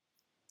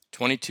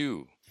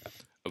22.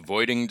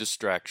 Avoiding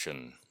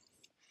distraction.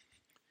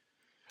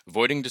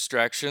 Avoiding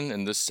distraction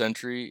in this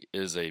century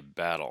is a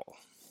battle.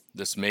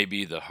 This may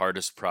be the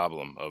hardest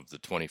problem of the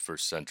 21st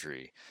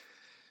century.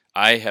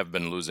 I have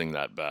been losing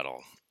that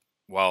battle.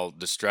 While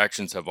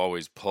distractions have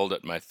always pulled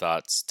at my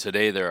thoughts,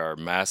 today there are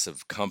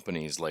massive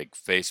companies like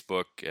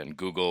Facebook and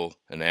Google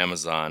and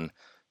Amazon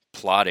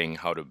plotting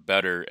how to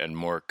better and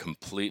more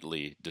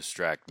completely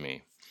distract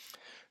me.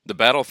 The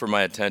battle for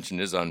my attention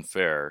is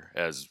unfair,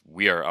 as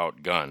we are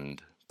outgunned,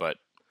 but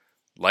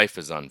life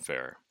is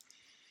unfair.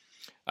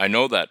 I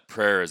know that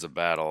prayer is a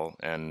battle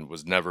and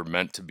was never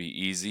meant to be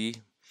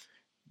easy.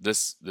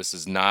 This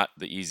is not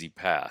the easy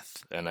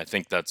path, and I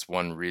think that's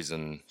one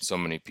reason so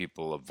many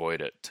people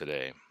avoid it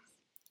today.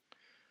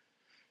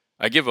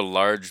 I give a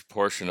large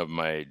portion of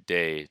my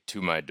day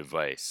to my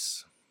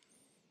device.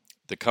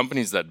 The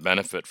companies that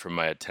benefit from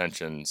my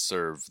attention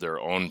serve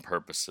their own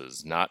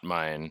purposes, not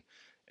mine,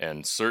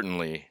 and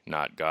certainly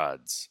not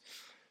God's.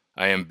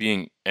 I am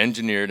being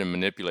engineered and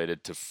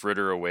manipulated to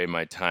fritter away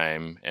my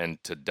time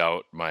and to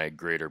doubt my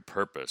greater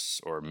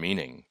purpose or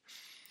meaning.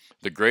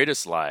 The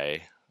greatest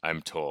lie,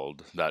 I'm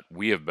told, that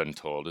we have been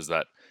told, is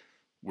that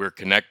we're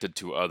connected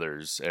to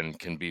others and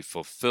can be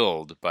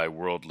fulfilled by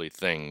worldly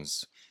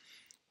things,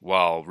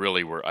 while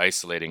really we're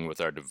isolating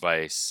with our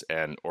device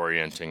and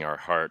orienting our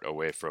heart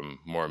away from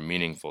more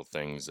meaningful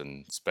things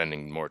and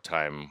spending more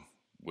time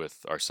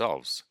with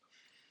ourselves.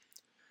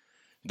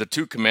 The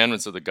two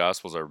commandments of the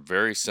Gospels are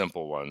very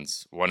simple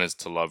ones. One is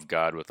to love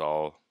God with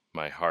all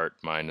my heart,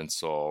 mind, and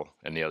soul,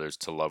 and the other is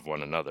to love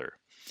one another.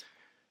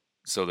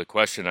 So the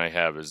question I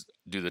have is,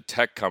 do the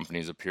tech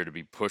companies appear to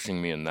be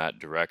pushing me in that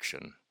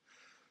direction?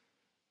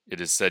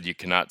 It is said you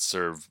cannot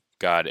serve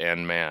God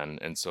and man,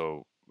 and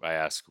so I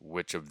ask,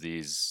 which of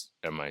these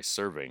am I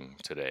serving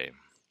today?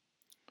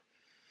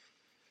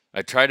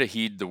 I try to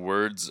heed the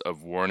words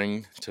of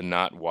warning to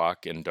not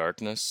walk in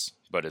darkness,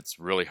 but it's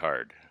really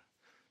hard.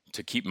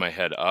 To keep my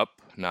head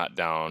up, not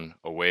down,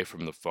 away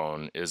from the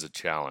phone is a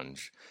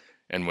challenge.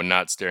 And when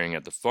not staring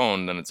at the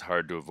phone, then it's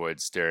hard to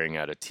avoid staring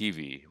at a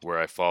TV, where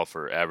I fall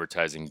for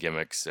advertising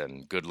gimmicks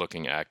and good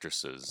looking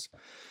actresses.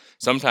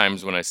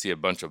 Sometimes when I see a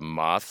bunch of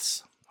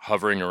moths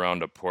hovering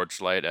around a porch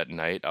light at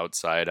night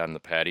outside on the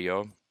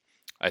patio,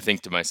 I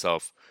think to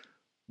myself,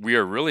 we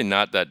are really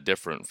not that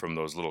different from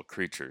those little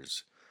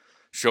creatures.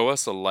 Show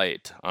us a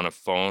light on a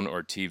phone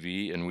or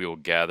TV and we will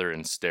gather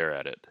and stare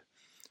at it.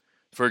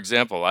 For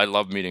example, I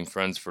love meeting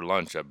friends for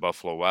lunch at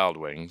Buffalo Wild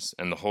Wings,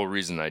 and the whole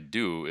reason I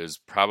do is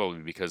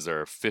probably because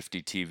there are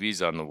 50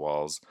 TVs on the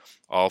walls,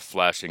 all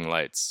flashing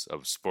lights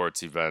of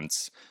sports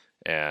events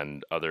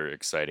and other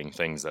exciting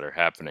things that are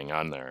happening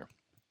on there.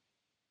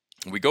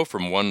 We go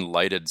from one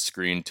lighted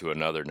screen to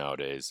another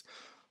nowadays,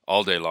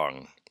 all day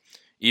long,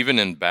 even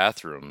in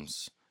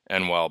bathrooms,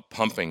 and while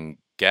pumping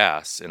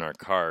gas in our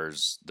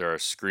cars, there are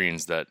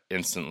screens that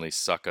instantly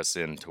suck us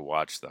in to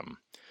watch them.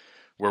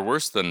 We're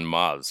worse than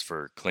moths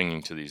for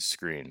clinging to these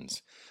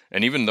screens.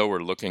 And even though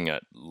we're looking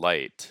at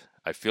light,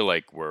 I feel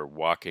like we're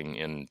walking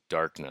in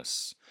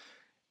darkness.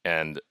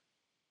 And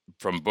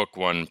from book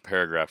 1,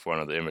 paragraph 1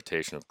 of The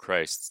Imitation of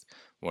Christ,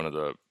 one of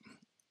the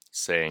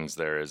sayings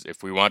there is,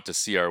 if we want to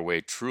see our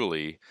way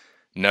truly,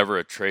 never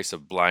a trace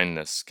of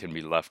blindness can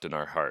be left in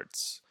our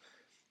hearts.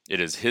 It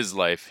is His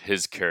life,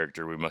 His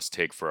character we must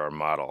take for our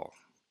model.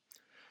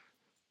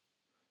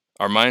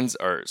 Our minds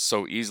are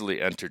so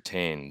easily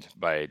entertained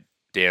by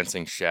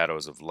dancing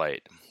shadows of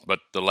light, but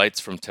the lights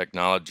from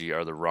technology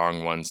are the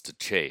wrong ones to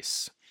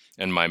chase.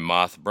 And my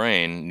moth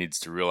brain needs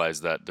to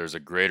realize that there's a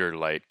greater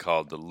light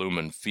called the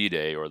lumen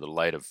fide, or the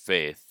light of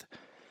faith.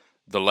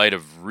 The light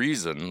of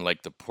reason,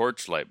 like the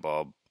porch light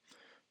bulb,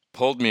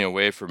 pulled me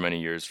away for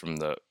many years from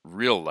the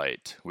real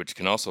light, which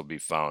can also be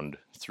found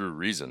through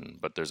reason,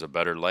 but there's a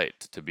better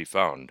light to be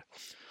found.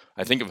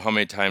 I think of how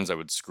many times I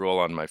would scroll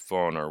on my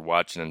phone or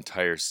watch an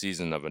entire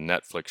season of a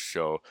Netflix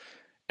show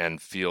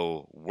and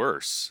feel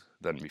worse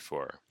than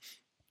before.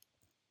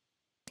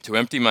 To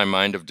empty my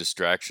mind of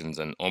distractions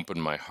and open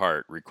my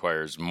heart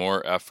requires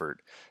more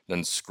effort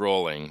than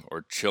scrolling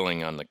or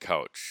chilling on the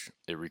couch.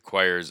 It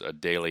requires a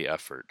daily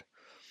effort.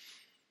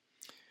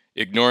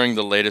 Ignoring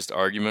the latest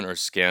argument or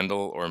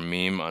scandal or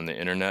meme on the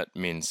internet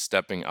means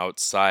stepping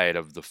outside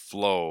of the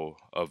flow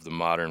of the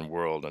modern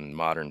world and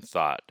modern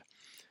thought.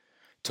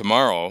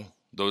 Tomorrow,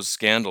 those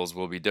scandals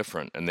will be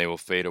different and they will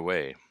fade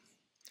away.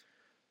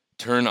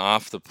 Turn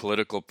off the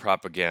political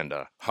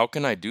propaganda. How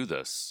can I do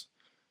this?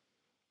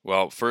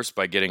 Well, first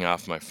by getting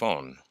off my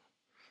phone.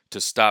 To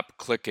stop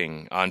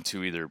clicking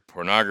onto either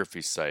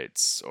pornography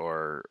sites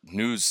or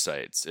news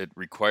sites, it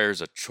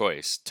requires a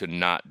choice to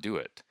not do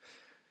it.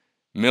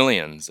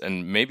 Millions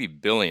and maybe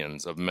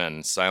billions of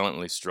men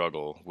silently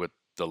struggle with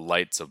the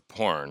lights of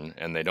porn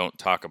and they don't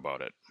talk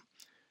about it.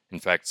 In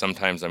fact,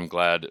 sometimes I'm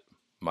glad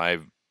my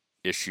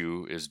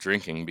issue is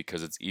drinking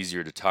because it's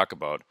easier to talk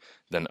about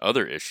than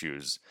other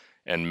issues,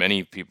 and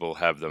many people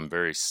have them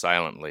very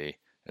silently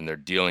and they're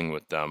dealing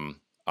with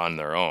them on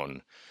their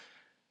own.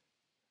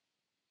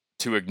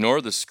 To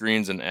ignore the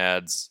screens and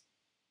ads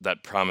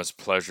that promise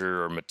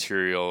pleasure or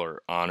material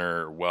or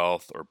honor or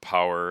wealth or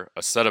power,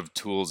 a set of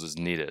tools is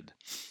needed.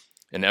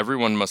 And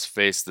everyone must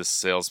face this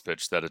sales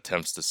pitch that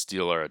attempts to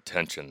steal our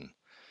attention.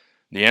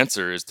 The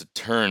answer is to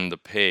turn the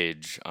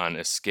page on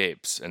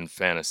escapes and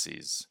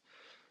fantasies.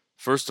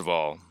 First of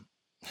all,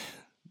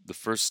 the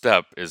first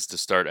step is to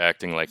start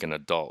acting like an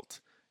adult.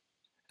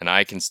 And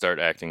I can start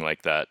acting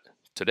like that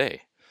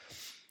today.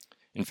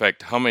 In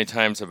fact, how many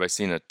times have I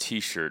seen a t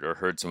shirt or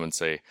heard someone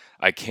say,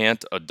 I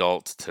can't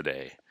adult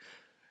today?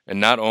 And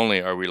not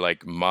only are we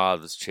like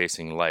moths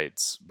chasing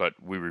lights, but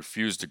we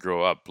refuse to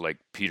grow up like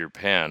Peter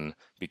Pan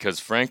because,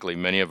 frankly,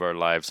 many of our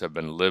lives have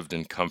been lived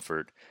in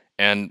comfort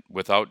and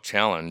without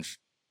challenge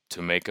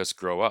to make us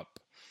grow up.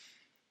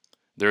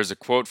 There is a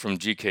quote from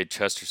G.K.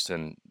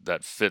 Chesterton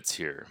that fits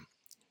here,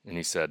 and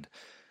he said,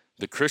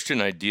 the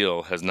Christian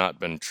ideal has not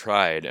been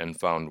tried and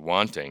found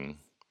wanting,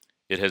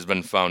 it has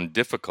been found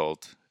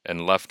difficult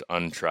and left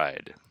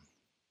untried.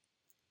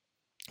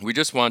 We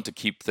just want to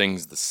keep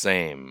things the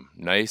same,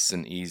 nice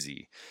and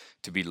easy,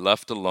 to be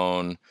left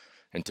alone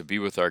and to be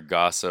with our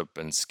gossip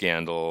and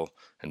scandal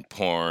and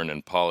porn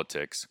and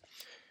politics.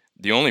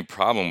 The only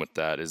problem with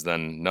that is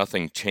then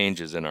nothing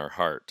changes in our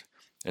heart.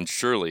 And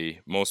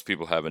surely most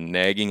people have a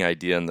nagging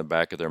idea in the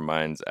back of their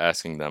minds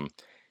asking them,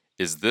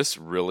 is this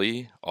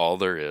really all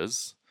there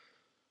is?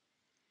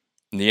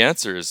 And the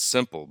answer is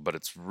simple, but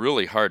it's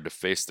really hard to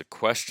face the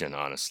question,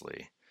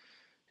 honestly.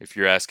 If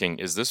you're asking,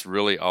 is this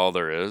really all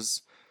there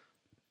is?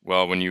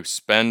 Well, when you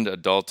spend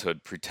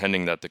adulthood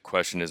pretending that the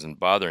question isn't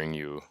bothering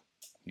you,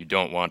 you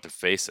don't want to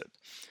face it.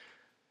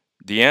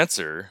 The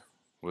answer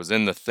was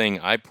in the thing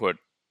I put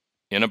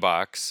in a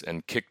box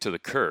and kicked to the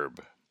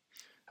curb.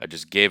 I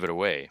just gave it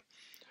away.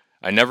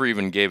 I never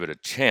even gave it a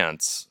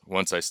chance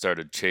once I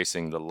started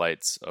chasing the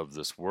lights of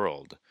this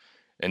world.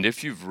 And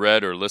if you've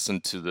read or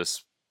listened to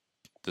this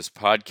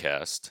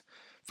podcast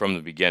from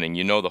the beginning,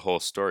 you know the whole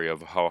story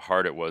of how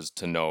hard it was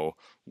to know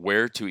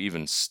where to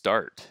even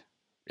start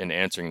in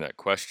answering that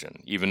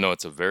question, even though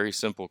it's a very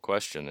simple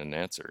question and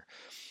answer.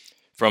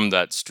 From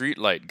that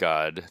streetlight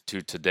God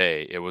to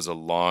today, it was a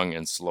long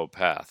and slow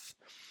path.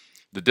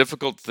 The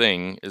difficult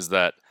thing is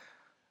that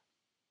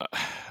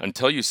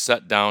until you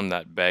set down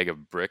that bag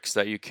of bricks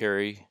that you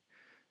carry,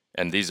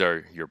 and these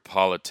are your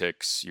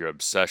politics, your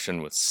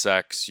obsession with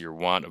sex, your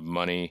want of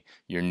money,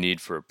 your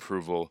need for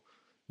approval,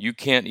 you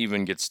can't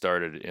even get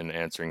started in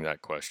answering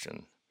that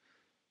question.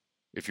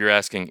 If you're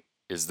asking,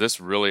 is this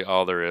really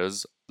all there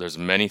is? There's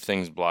many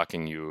things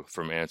blocking you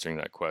from answering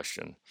that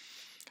question.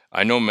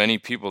 I know many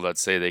people that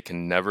say they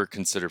can never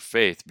consider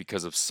faith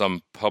because of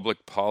some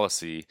public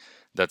policy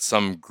that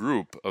some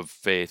group of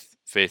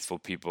faithful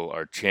people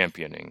are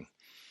championing.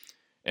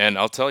 And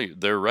I'll tell you,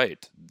 they're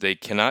right. They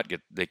cannot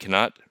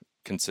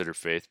consider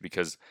faith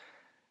because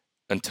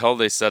until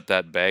they set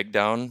that bag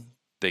down,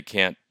 they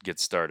can't get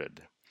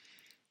started.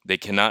 They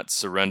cannot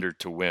surrender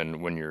to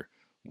win when you're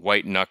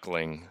white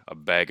knuckling a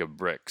bag of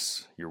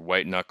bricks. You're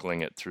white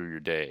knuckling it through your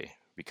day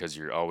because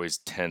you're always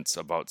tense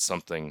about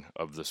something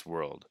of this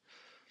world.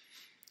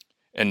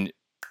 And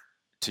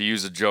to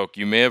use a joke,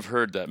 you may have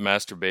heard that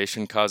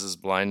masturbation causes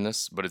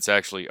blindness, but it's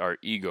actually our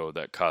ego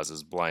that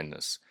causes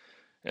blindness.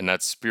 And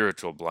that's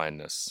spiritual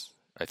blindness.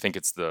 I think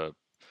it's the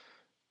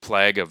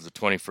plague of the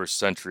 21st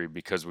century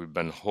because we've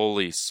been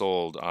wholly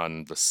sold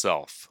on the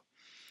self.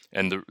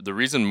 And the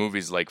reason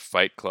movies like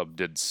Fight Club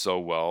did so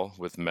well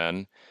with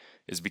men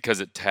is because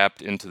it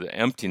tapped into the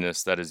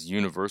emptiness that is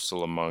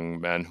universal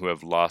among men who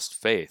have lost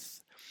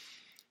faith.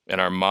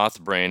 And our moth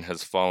brain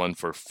has fallen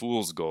for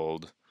fool's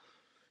gold.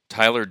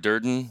 Tyler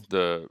Durden,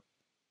 the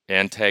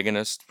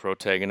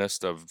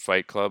protagonist of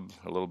Fight Club,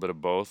 a little bit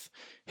of both,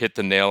 hit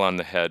the nail on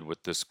the head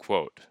with this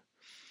quote.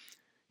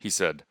 He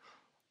said,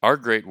 our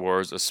great war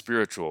is a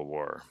spiritual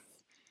war.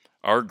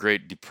 Our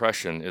great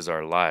depression is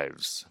our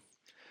lives.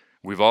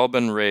 We've all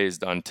been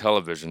raised on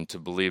television to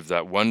believe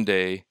that one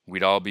day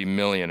we'd all be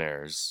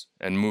millionaires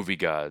and movie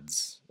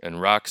gods and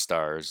rock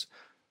stars,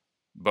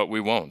 but we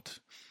won't.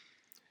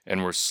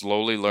 And we're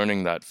slowly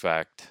learning that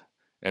fact,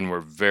 and we're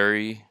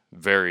very,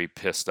 very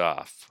pissed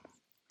off.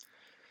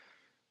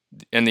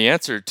 And the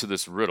answer to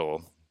this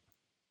riddle,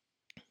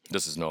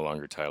 this is no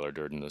longer Tyler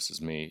Durden, this is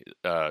me.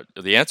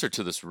 The answer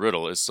to this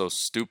riddle is so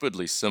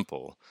stupidly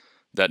simple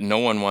that no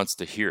one wants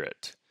to hear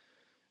it.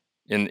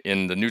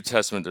 In the New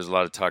Testament, there's a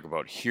lot of talk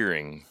about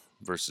hearing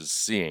versus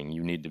seeing.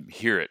 You need to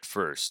hear it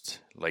first,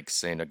 like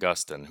St.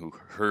 Augustine, who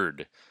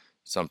heard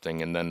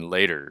something and then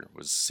later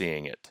was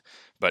seeing it.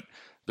 But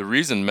the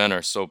reason men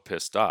are so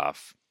pissed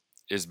off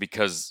is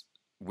because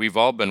we've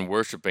all been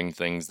worshiping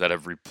things that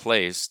have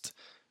replaced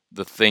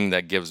the thing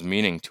that gives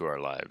meaning to our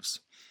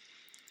lives.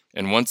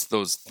 And once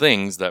those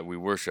things that we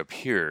worship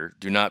here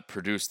do not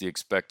produce the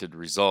expected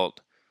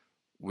result,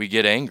 we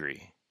get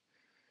angry.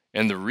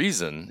 And the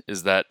reason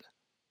is that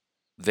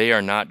they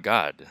are not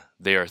God.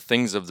 They are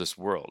things of this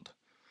world.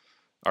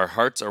 Our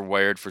hearts are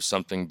wired for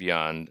something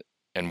beyond,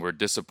 and we're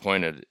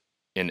disappointed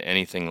in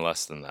anything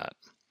less than that.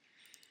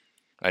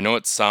 I know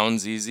it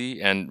sounds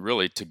easy, and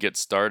really to get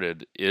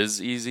started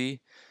is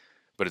easy,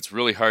 but it's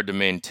really hard to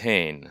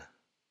maintain.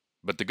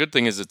 But the good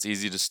thing is it's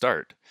easy to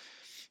start.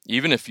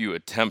 Even if you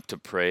attempt to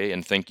pray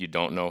and think you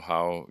don't know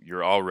how,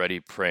 you're already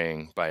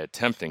praying by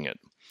attempting it.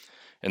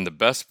 And the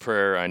best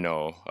prayer I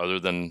know, other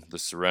than the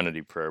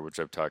serenity prayer, which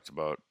I've talked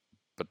about,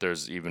 but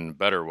there's even a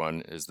better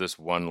one, is this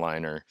one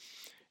liner,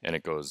 and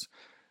it goes,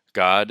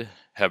 God,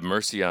 have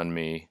mercy on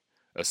me,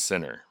 a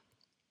sinner.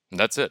 And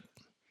that's it.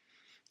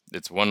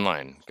 It's one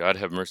line. God,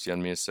 have mercy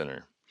on me, a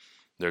sinner.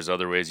 There's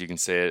other ways you can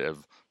say it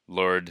of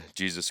Lord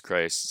Jesus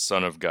Christ,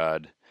 Son of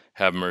God,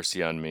 have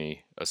mercy on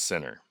me, a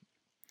sinner.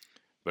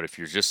 But if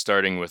you're just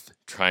starting with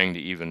trying to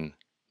even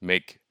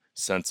make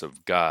sense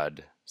of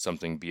God,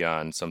 something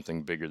beyond,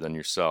 something bigger than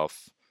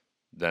yourself,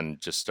 then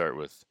just start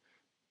with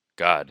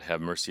God,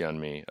 have mercy on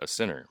me, a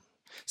sinner.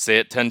 Say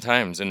it 10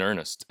 times in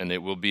earnest, and it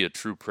will be a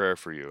true prayer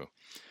for you.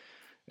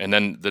 And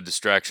then the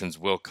distractions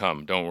will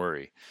come. Don't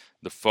worry.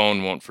 The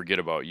phone won't forget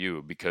about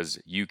you because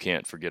you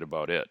can't forget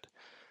about it.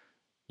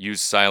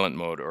 Use silent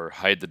mode or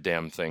hide the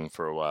damn thing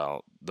for a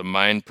while. The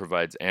mind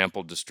provides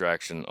ample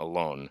distraction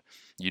alone.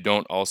 You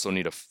don't also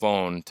need a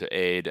phone to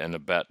aid and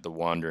abet the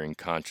wandering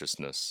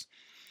consciousness.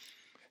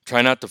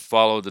 Try not to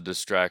follow the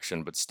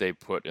distraction, but stay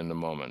put in the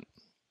moment.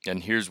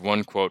 And here's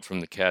one quote from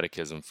the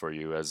Catechism for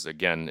you, as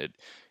again,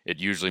 it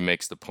usually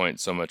makes the point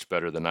so much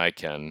better than I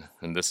can.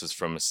 And this is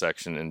from a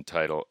section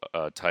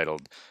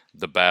titled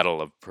The Battle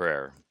of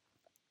Prayer.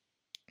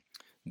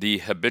 The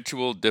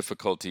habitual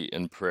difficulty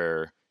in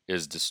prayer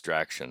is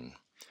distraction.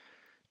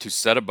 To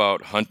set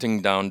about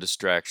hunting down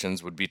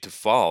distractions would be to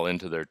fall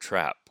into their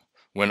trap,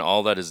 when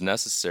all that is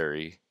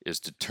necessary is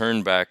to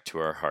turn back to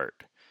our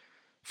heart.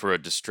 For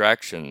a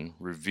distraction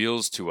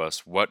reveals to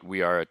us what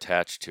we are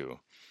attached to,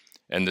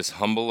 and this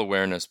humble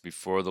awareness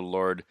before the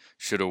Lord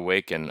should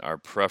awaken our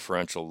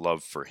preferential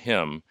love for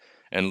Him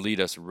and lead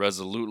us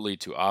resolutely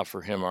to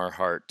offer Him our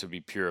heart to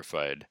be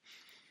purified.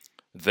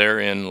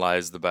 Therein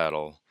lies the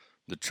battle,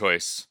 the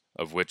choice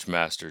of which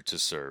master to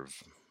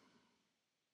serve.